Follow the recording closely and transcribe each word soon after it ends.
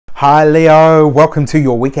Hi Leo, welcome to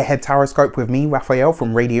your week ahead tarot with me, Raphael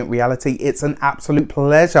from Reydiant Reality. It's an absolute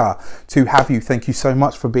pleasure to have you. Thank you so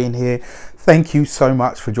much for being here. Thank you so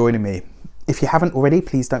much for joining me. If you haven't already,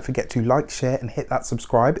 please don't forget to like, share and hit that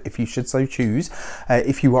subscribe if you should so choose.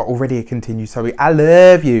 If you are already a continued Zoe, I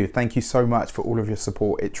love you. Thank you so much for all of your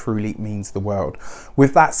support. It truly means the world.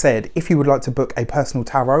 With that said, if you would like to book a personal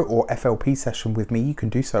tarot or FLP session with me, you can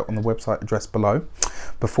do so on the website address below.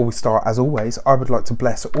 Before we start, as always, I would like to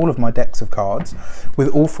bless all of my decks of cards with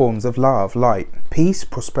all forms of love, light, peace,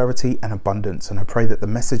 prosperity and abundance. And I pray that the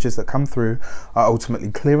messages that come through are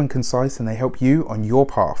ultimately clear and concise and they help you on your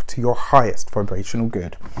path to your highest vibrational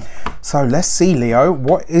good. So let's see, Leo,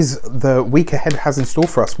 what is the week ahead has in store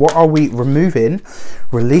for us? What are we removing,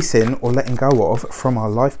 releasing or letting go of from our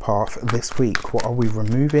life path this week? What are we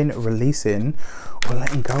removing, releasing or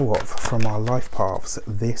letting go of from our life paths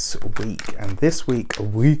this week? And this week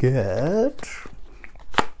we get...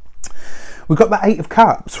 we've got the Eight of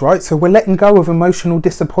Cups, right? So we're letting go of emotional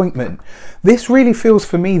disappointment. This really feels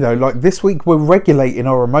for me though, like this week we're regulating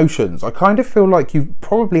our emotions. I kind of feel like you've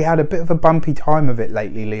probably had a bit of a bumpy time of it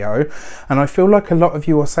lately, Leo. And I feel like a lot of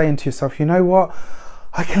you are saying to yourself, you know what?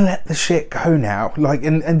 I can let the shit go now. Like,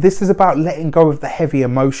 and this is about letting go of the heavy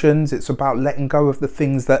emotions. It's about letting go of the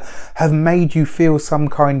things that have made you feel some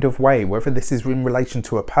kind of way, whether this is in relation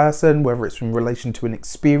to a person, whether it's in relation to an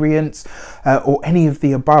experience, or any of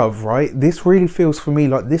the above, right? This really feels for me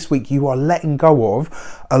like this week you are letting go of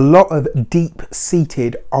a lot of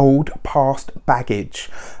deep-seated old past baggage.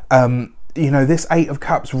 You know, this Eight of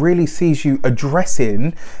Cups really sees you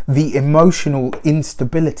addressing the emotional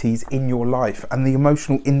instabilities in your life and the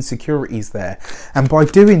emotional insecurities there. And by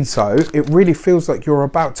doing so, it really feels like you're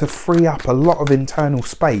about to free up a lot of internal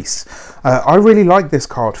space. I really like this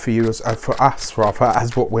card for you, for us rather,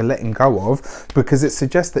 as what we're letting go of, because it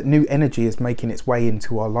suggests that new energy is making its way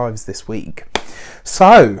into our lives this week.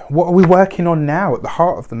 So what are we working on now at the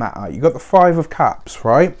heart of the matter? You've got the Five of Cups,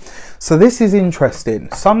 right? So this is interesting.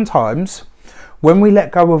 Sometimes when we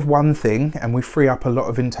let go of one thing and we free up a lot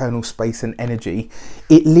of internal space and energy,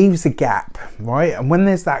 it leaves a gap, right? And when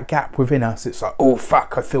there's that gap within us, it's like, oh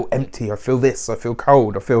fuck, I feel empty, I feel this, I feel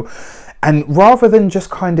cold, I feel... And rather than just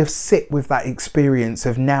kind of sit with that experience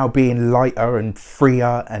of now being lighter and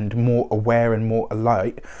freer and more aware and more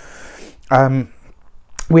alight,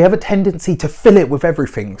 we have a tendency to fill it with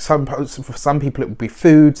everything. For some people it would be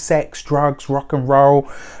food, sex, drugs, rock and roll,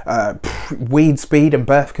 weed, speed and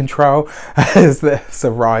birth control. There's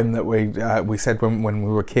a rhyme that we said when we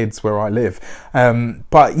were kids where I live.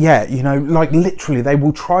 But yeah, you know, like literally they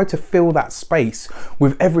will try to fill that space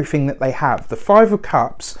with everything that they have. The Five of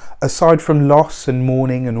Cups, aside from loss and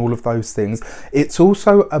mourning and all of those things, it's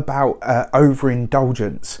also about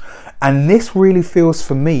overindulgence. And this really feels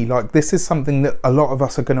for me like this is something that a lot of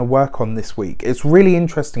us are going to work on this week. It's really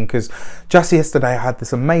interesting because just yesterday I had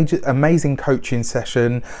this amazing coaching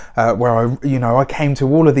session where I came to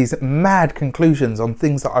all of these mad conclusions on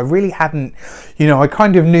things that I really hadn't, you know, I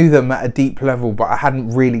kind of knew them at a deep level, but I hadn't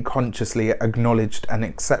really consciously acknowledged and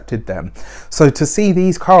accepted them. So to see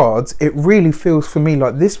these cards, it really feels for me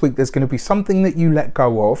like this week there's going to be something that you let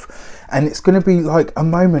go of, and it's going to be like a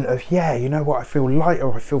moment of, yeah, you know what, I feel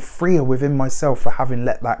lighter, I feel freer within myself for having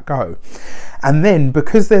let that go. And then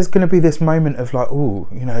because there's going to be this moment of like, oh,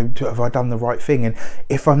 you know, have I done the right thing? And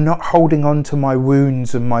if I'm not holding on to my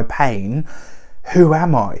wounds and my pain, who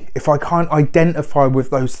am I? If I can't identify with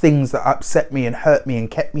those things that upset me and hurt me and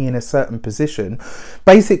kept me in a certain position,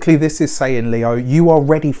 basically this is saying, Leo, you are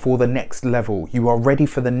ready for the next level. You are ready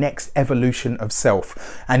for the next evolution of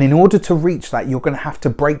self. And in order to reach that, you're going to have to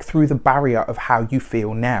break through the barrier of how you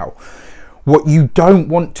feel now. What you don't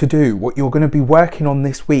want to do, what you're going to be working on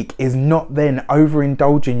this week, is not then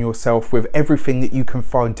overindulging yourself with everything that you can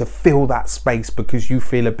find to fill that space because you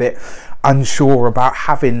feel a bit unsure about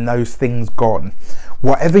having those things gone.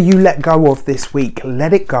 Whatever you let go of this week,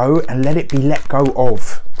 let it go and let it be let go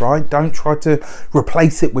of, right? Don't try to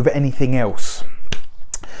replace it with anything else.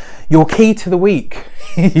 Your key to the week.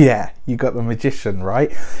 Yeah, you got the Magician,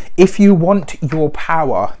 right? If you want your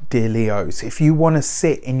power, dear Leos, if you want to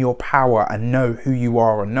sit in your power and know who you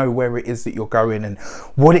are and know where it is that you're going and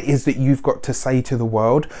what it is that you've got to say to the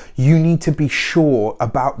world, you need to be sure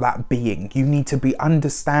about that being. You need to be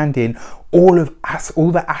understanding all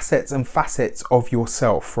the assets and facets of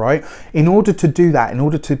yourself, right? In order to do that, in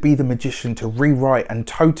order to be the Magician, to rewrite and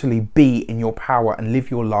totally be in your power and live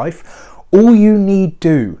your life, All you need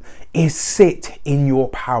do is sit in your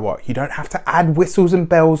power. You don't have to add whistles and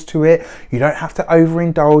bells to it. You don't have to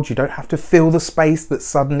overindulge. You don't have to fill the space that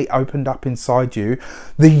suddenly opened up inside you.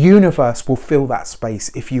 The universe will fill that space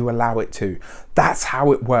if you allow it to. That's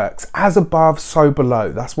how it works. As above, so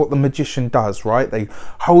below. That's what the magician does, right? They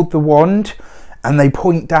hold the wand and they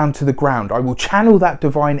point down to the ground. I will channel that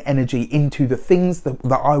divine energy into the things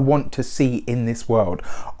that I want to see in this world.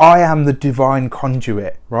 I am the divine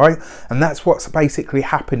conduit, right? And that's what's basically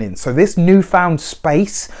happening. So this newfound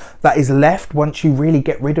space that is left once you really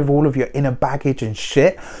get rid of all of your inner baggage and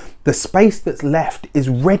shit, the space that's left is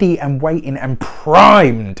ready and waiting and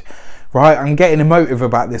primed. Right, I'm getting emotive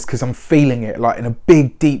about this because I'm feeling it like in a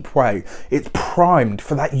big, deep way. It's primed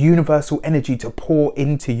for that universal energy to pour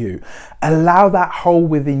into you. Allow that hole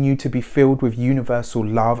within you to be filled with universal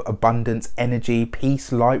love, abundance, energy,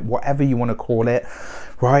 peace, light, whatever you want to call it.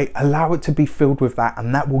 Right, allow it to be filled with that,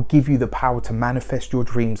 and that will give you the power to manifest your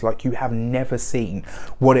dreams like you have never seen.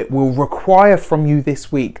 What it will require from you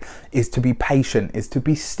this week is to be patient, is to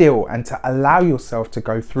be still, and to allow yourself to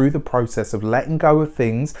go through the process of letting go of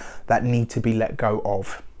things that need to be let go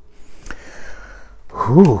of.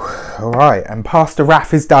 Whew. All right, and Pastor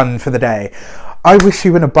Raph is done for the day. I wish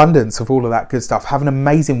you an abundance of all of that good stuff. Have an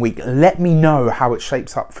amazing week. Let me know how it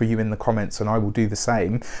shapes up for you in the comments and I will do the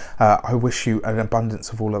same. I wish you an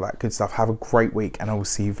abundance of all of that good stuff. Have a great week and I will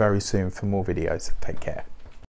see you very soon for more videos. Take care.